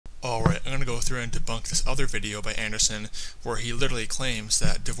Alright, I'm going to go through and debunk this other video by Anderson where he literally claims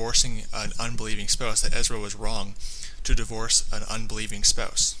that divorcing an unbelieving spouse, that Ezra was wrong to divorce an unbelieving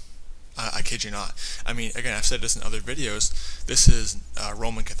spouse. I kid you not. I mean, again, I've said this in other videos, this is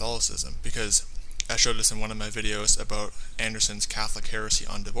Roman Catholicism, because I showed this in one of my videos about Anderson's Catholic heresy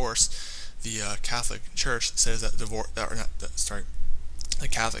on divorce. The Catholic Church says that the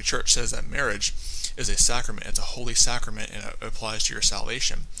Catholic Church says that marriage is a sacrament. It's a holy sacrament, and it applies to your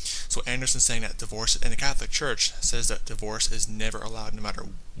salvation. So Anderson's saying that divorce, and the Catholic Church says that divorce is never allowed, no matter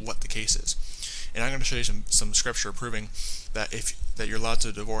what the case is. And I'm going to show you some scripture proving that that you're allowed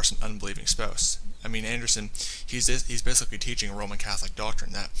to divorce an unbelieving spouse. I mean, Anderson, he's basically teaching a Roman Catholic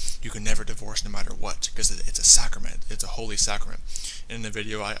doctrine that you can never divorce no matter what, because it's a sacrament. It's a holy sacrament. In the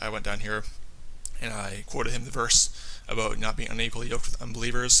video, I went down here and I quoted him the verse about not being unequally yoked with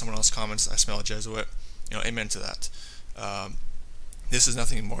unbelievers. Someone else comments, "I smell a Jesuit." You know, amen to that. This is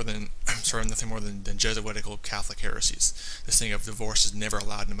nothing more than than Jesuitical Catholic heresies. This thing of divorce is never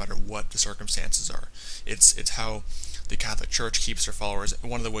allowed, no matter what the circumstances are. It's how the Catholic Church keeps their followers.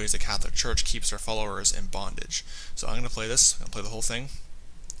 One of the ways the Catholic Church keeps their followers in bondage. So I'm going to play this. I'm going to play the whole thing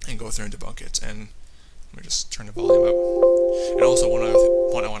and go through and debunk it. And let me just turn the volume up. And also, one other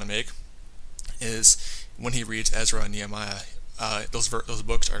point I want to make is when he reads Ezra and Nehemiah, those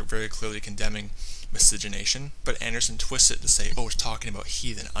books are very clearly condemning miscegenation, but Anderson twists it to say, oh, it's talking about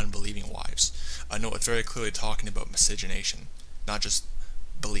heathen, unbelieving wives. No, it's very clearly talking about miscegenation, not just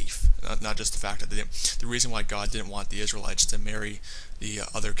belief, not just the fact that the reason why God didn't want the Israelites to marry the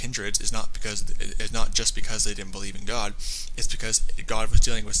other kindreds is not just because they didn't believe in God. It's because God was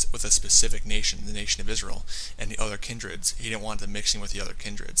dealing with a specific nation, the nation of Israel, and the other kindreds. He didn't want them mixing with the other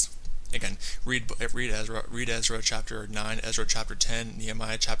kindreds. Again, read Ezra chapter 9, Ezra chapter 10,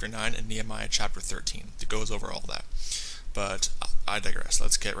 Nehemiah chapter 9, and Nehemiah chapter 13. It goes over all that. But I digress.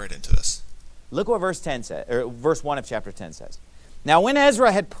 Let's get right into this. Look what verse 10 says, or verse 1 of chapter 10 says. Now when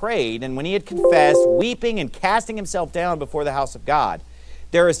Ezra had prayed, and when he had confessed, weeping and casting himself down before the house of God,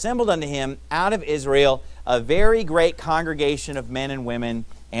 there assembled unto him out of Israel a very great congregation of men and women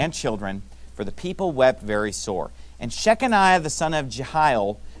and children, for the people wept very sore. And Shechaniah the son of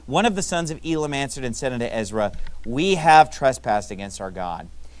Jehiel, one of the sons of Elam, answered and said unto Ezra, we have trespassed against our God,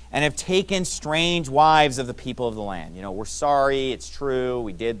 and have taken strange wives of the people of the land. You know, we're sorry, it's true,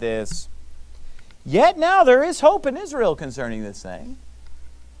 we did this. Yet now there is hope in Israel concerning this thing.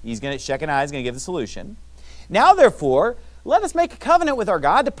 Shechaniah is going to give the solution. Now therefore, let us make a covenant with our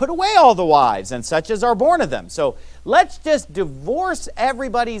God to put away all the wives, and such as are born of them. So let's just divorce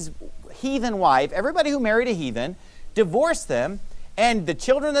everybody's heathen wife, everybody who married a heathen, divorce them, and the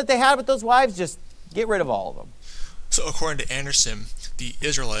children that they had with those wives, just get rid of all of them. So according to Anderson, the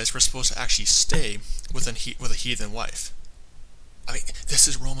Israelites were supposed to actually stay with a heathen wife. I mean, this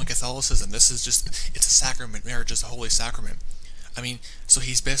is Roman Catholicism. This is it's a sacrament. Marriage is a holy sacrament. I mean, so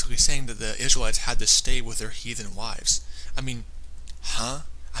he's basically saying that the Israelites had to stay with their heathen wives. I mean, huh?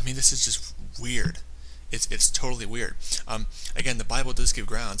 I mean, this is just weird. It's totally weird. Again, the Bible does give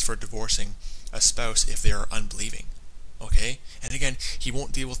grounds for divorcing a spouse if they are unbelieving. Okay, and again, he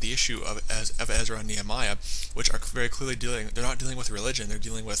won't deal with the issue of Ezra and Nehemiah, which are very clearly they're not dealing with religion, they're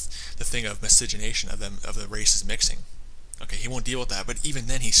dealing with the thing of miscegenation of the races mixing. Okay, he won't deal with that, but even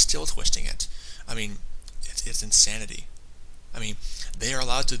then he's still twisting it. I mean, it's insanity. I mean, they are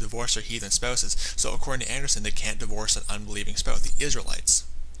allowed to divorce their heathen spouses, so according to Anderson, they can't divorce an unbelieving spouse, the Israelites,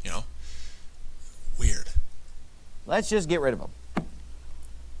 you know? Weird. Let's just get rid of them.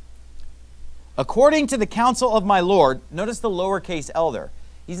 According to the counsel of my Lord, notice the lowercase l there.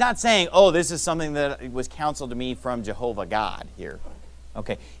 He's not saying, oh, this is something that was counseled to me from Jehovah God here.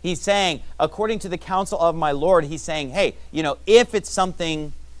 Okay, he's saying, according to the counsel of my Lord, he's saying, hey, you know, if it's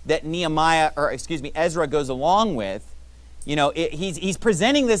something that Ezra goes along with, you know, he's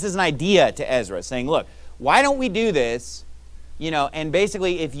presenting this as an idea to Ezra, saying, look, why don't we do this? You know, and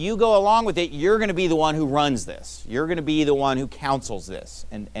basically, if you go along with it, you're going to be the one who runs this. You're going to be the one who counsels this.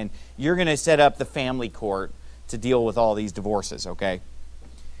 And you're going to set up the family court to deal with all these divorces, okay?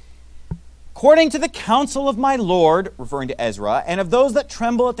 According to the counsel of my Lord, referring to Ezra, and of those that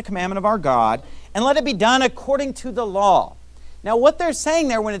tremble at the commandment of our God, and let it be done according to the law. Now, what they're saying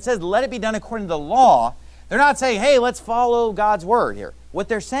there when it says, let it be done according to the law, they're not saying, hey, let's follow God's word here. What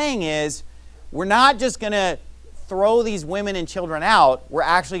they're saying is, we're not just going to throw these women and children out, we're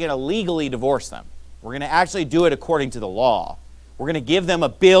actually going to legally divorce them. We're going to actually do it according to the law. We're going to give them a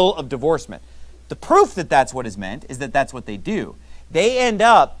bill of divorcement. The proof that that's what is meant is that that's what they do. They end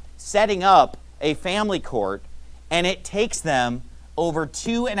up setting up a family court, and it takes them over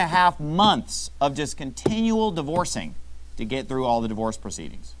 2.5 months of just continual divorcing to get through all the divorce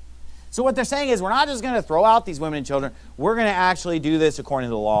proceedings. So what they're saying is we're not just going to throw out these women and children. We're going to actually do this according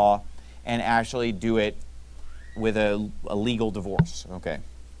to the law and actually do it with a legal divorce. Okay.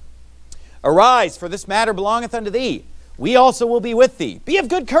 Arise, for this matter belongeth unto thee. We also will be with thee. Be of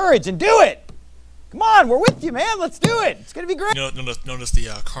good courage and do it. Come on, we're with you, man. Let's do it. It's going to be great. Notice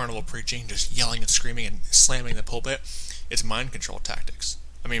the carnival preaching, just yelling and screaming and slamming the pulpit. It's mind control tactics.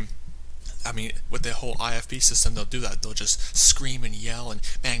 I mean, with the whole IFB system, they'll do that. They'll just scream and yell and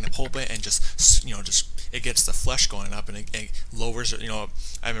bang the pulpit and just it gets the flesh going up and it lowers it.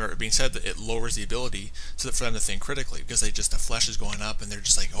 I remember it being said that it lowers the ability for them to think critically because the flesh is going up and they're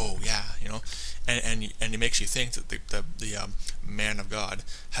just like, oh yeah, and it makes you think that the man of God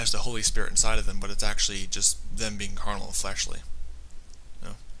has the Holy Spirit inside of them, but it's actually just them being carnal and fleshly.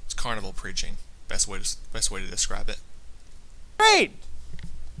 It's carnival preaching. Best way to describe it. Great.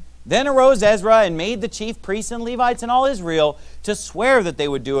 Then arose Ezra and made the chief priests and Levites and all Israel to swear that they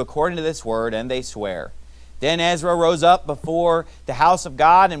would do according to this word, and they swear. Then Ezra rose up before the house of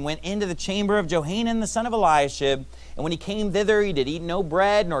God and went into the chamber of Johanan the son of Eliashib. And when he came thither, he did eat no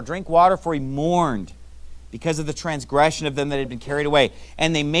bread nor drink water, for he mourned because of the transgression of them that had been carried away.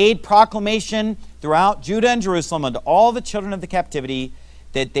 And they made proclamation throughout Judah and Jerusalem unto all the children of the captivity,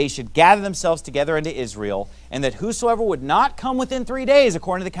 that they should gather themselves together unto Israel, and that whosoever would not come within 3 days,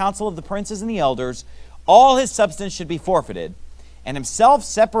 according to the counsel of the princes and the elders, all his substance should be forfeited, and himself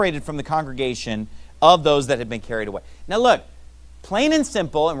separated from the congregation of those that had been carried away. Now look, plain and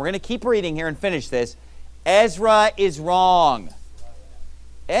simple, and we're going to keep reading here and finish this, Ezra is wrong.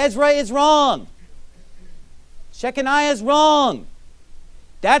 Ezra is wrong. Shechaniah is wrong.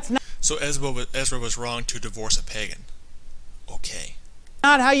 That's not... So Ezra was wrong to divorce a pagan. Okay.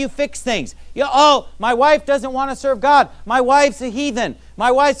 Not how you fix things. Oh, my wife doesn't want to serve God. My wife's a heathen.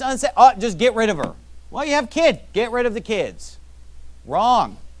 My wife's unsaved. Oh, just get rid of her. Well, you have kids. Get rid of the kids.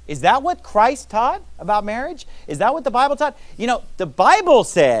 Wrong. Is that what Christ taught about marriage? Is that what the Bible taught? The Bible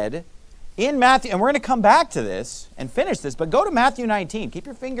said in Matthew, and we're going to come back to this and finish this, but go to Matthew 19. Keep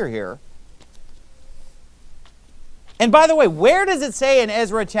your finger here. And by the way, where does it say in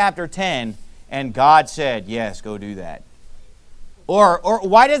Ezra chapter 10, and God said, yes, go do that? Or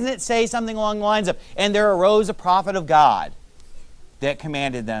why doesn't it say something along the lines of, and there arose a prophet of God that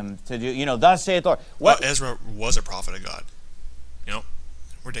commanded them to do, thus saith the Lord. Well, Ezra was a prophet of God.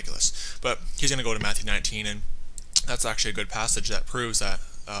 Ridiculous. But he's going to go to Matthew 19, and that's actually a good passage that proves that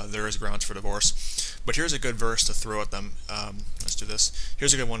there is grounds for divorce. But here's a good verse to throw at them. Let's do this.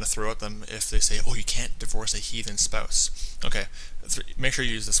 Here's a good one to throw at them if they say, oh, you can't divorce a heathen spouse. Okay, make sure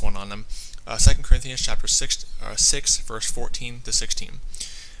you use this one on them. 2 Corinthians chapter 6, verse 14 to 16.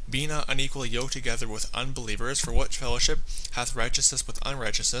 Be not unequally yoked together with unbelievers, for what fellowship hath righteousness with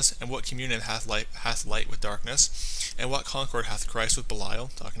unrighteousness, and what communion hath light with darkness, and what concord hath Christ with Belial,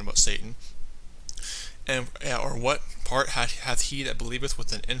 talking about Satan, and or what part hath he that believeth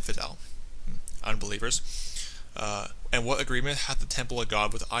with an infidel, unbelievers, and what agreement hath the temple of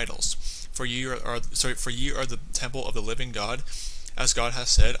God with idols? For ye are the temple of the living God, as God hath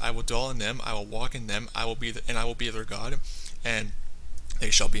said, I will dwell in them, I will walk in them, I will be their God, and they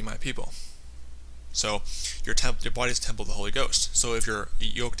shall be my people. So your body is the temple of the Holy Ghost. So if you're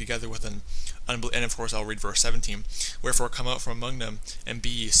yoked together with an unbeliever, and of course I'll read verse 17, wherefore come out from among them, and be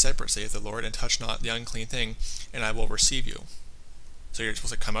ye separate, saith the Lord, and touch not the unclean thing, and I will receive you. So you're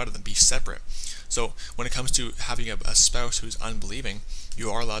supposed to come out of them, be separate. So when it comes to having a spouse who's unbelieving, you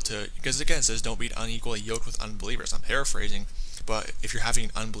are allowed to, because again it says don't be unequally yoked with unbelievers. I'm paraphrasing. But if you're having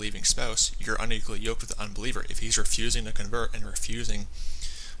an unbelieving spouse, you're unequally yoked with the unbeliever. If he's refusing to convert and refusing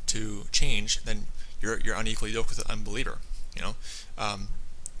to change, then you're unequally yoked with the unbeliever.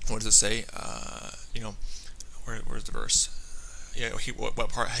 What does it say? Where's the verse? What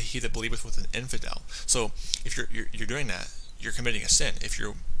part he that believeth with an infidel. So if you're doing that, you're committing a sin. If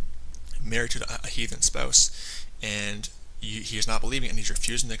you're married to a heathen spouse and he is not believing and he's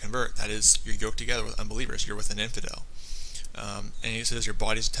refusing to convert, that is, you're yoked together with unbelievers. You're with an infidel. And he says your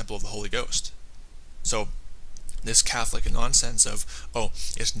body is a temple of the Holy Ghost. So this Catholic nonsense of, oh,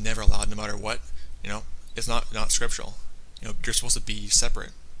 it's never allowed no matter what, it's not scriptural. You're supposed to be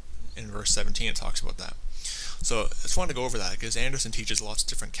separate. In verse 17 it talks about that. So I just wanted to go over that because Anderson teaches lots of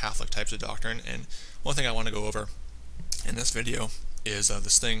different Catholic types of doctrine, and one thing I want to go over in this video is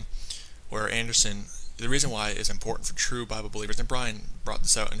this thing where Anderson, the reason why it's important for true Bible believers, and Brian brought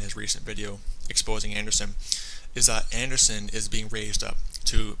this out in his recent video exposing Anderson, is that Anderson is being raised up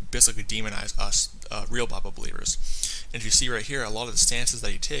to basically demonize us, real Bible believers. And if you see right here, a lot of the stances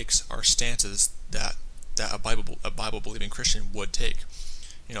that he takes are stances that a Bible believing Christian would take.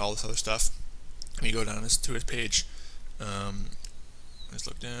 All this other stuff. Let me go down to his page. Let's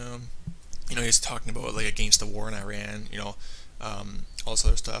look down. he's talking about like against the war in Iran, all this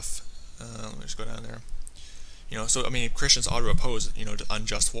other stuff. Let me just go down there. So I mean, Christians ought to oppose, to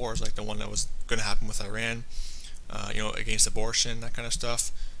unjust wars like the one that was going to happen with Iran, against abortion, that kind of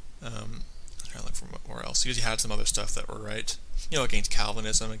stuff. I'm trying to look for more else, because he had some other stuff that were right, against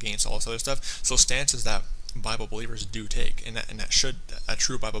Calvinism, against all this other stuff. So stances that Bible believers do take, and that should, a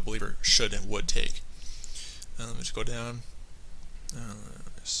true Bible believer should and would take. Let me just go down.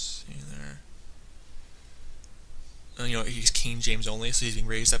 Let's see there. He's King James only, so he's being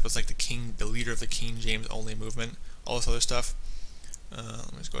raised up as like the leader of the King James only movement. All this other stuff.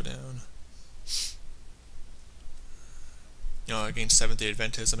 Let me just go down. Against Seventh-day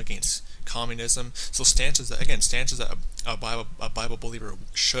Adventism, against communism. So stances that a Bible believer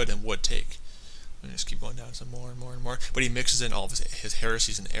should and would take. Let me just keep going down some more and more and more. But he mixes in all of his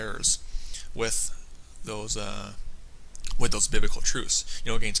heresies and errors with those biblical truths.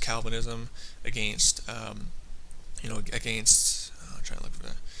 Against Calvinism, against I'm trying to look for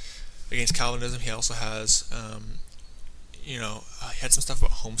that. Against Calvinism, he also has he had some stuff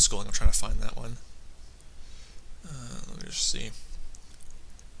about homeschooling. I'm trying to find that one. Let me just see.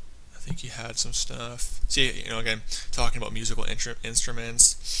 I think he had some stuff. See, again, talking about musical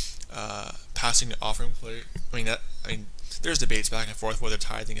instruments, passing the offering plate. I mean, there's debates back and forth whether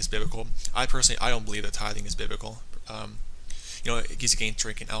tithing is biblical. I don't believe that tithing is biblical. He's against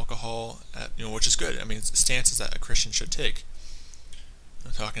drinking alcohol, which is good. I mean, it's stances that a Christian should take.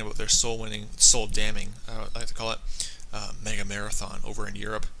 I'm talking about their soul damning, I like to call it, mega marathon over in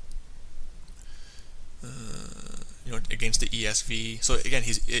Europe. Against the ESV. So again,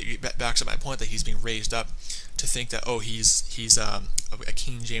 it backs up my point that he's being raised up to think that he's a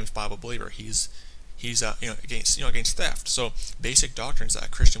King James Bible believer. He's against theft. So basic doctrines that a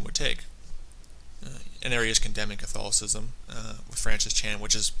Christian would take. And there he is condemning Catholicism with Francis Chan,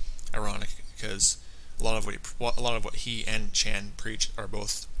 which is ironic because a lot of what he and Chan preach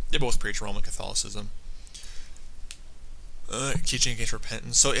they both preach Roman Catholicism. Teaching against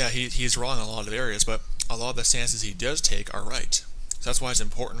repentance. So yeah, he's wrong in a lot of areas, but a lot of the stances he does take are right. So that's why it's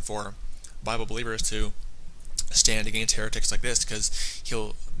important for Bible believers to stand against heretics like this, because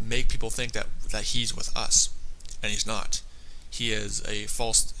he'll make people think that he's with us, and he's not. He's a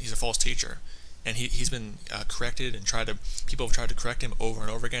false teacher, and he's been corrected, and people have tried to correct him over and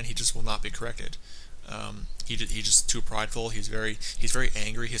over again. He just will not be corrected. He's just too prideful. He's very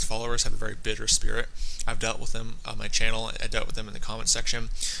angry. His followers have a very bitter spirit. I've dealt with them on my channel. I dealt with them in the comment section.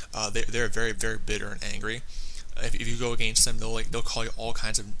 They're very, very bitter and angry. If you go against them, they'll call you all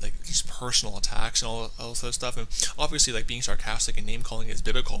kinds of these personal attacks and all this other stuff. And obviously, being sarcastic and name calling is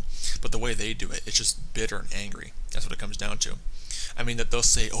biblical, but the way they do it, it's just bitter and angry. That's what it comes down to. I mean, that they'll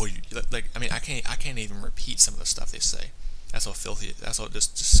say, I can't even repeat some of the stuff they say. That's how filthy. That's how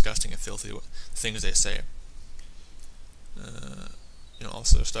just disgusting and filthy things they say. All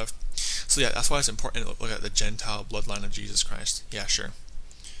this other stuff. So yeah, that's why it's important to look at the Gentile bloodline of Jesus Christ. Yeah, sure.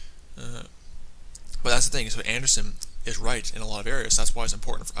 But that's the thing. So Anderson is right in a lot of areas. That's why it's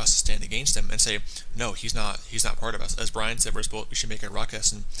important for us to stand against him and say, no, he's not part of us. As Brian said, we should make a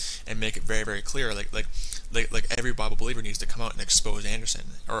ruckus and make it very, very clear. Like every Bible believer needs to come out and expose Anderson,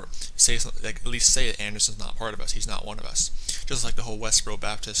 or say at least say that Anderson's not part of us. He's not one of us. Just like the whole Westboro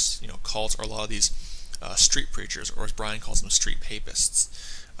Baptist cults, or a lot of these street preachers, or as Brian calls them, street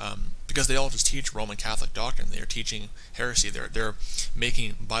papists. Because they all just teach Roman Catholic doctrine. They are teaching heresy. They're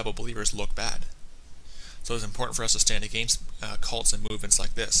making Bible believers look bad. So it's important for us to stand against cults and movements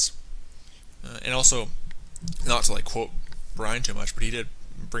like this. And also, not to quote Brian too much, but he did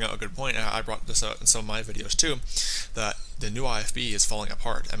bring out a good point. I brought this out in some of my videos too, that the new IFB is falling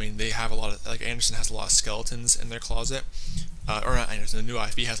apart. I mean, they have a lot of, Anderson has a lot of skeletons in their closet. Or not Anderson, the new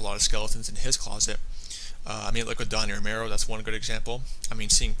IFB has a lot of skeletons in his closet. Look with Donnie Romero, that's one good example. I mean,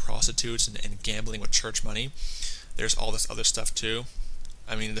 seeing prostitutes and gambling with church money. There's all this other stuff too.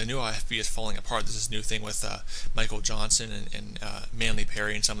 I mean, the new IFB is falling apart. This is a new thing with Michael Johnson and Manly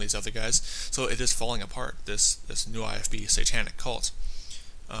Perry and some of these other guys. So it is falling apart, this new IFB satanic cult.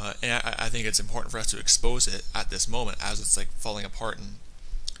 And I think it's important for us to expose it at this moment as it's falling apart and,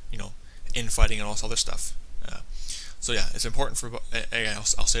 infighting and all this other stuff. So yeah, it's important for, again,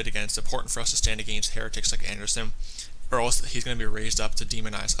 I'll say it again, it's important for us to stand against heretics like Anderson, or else he's going to be raised up to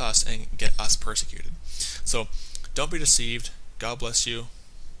demonize us and get us persecuted. So don't be deceived. God bless you.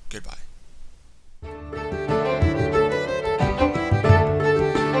 Goodbye.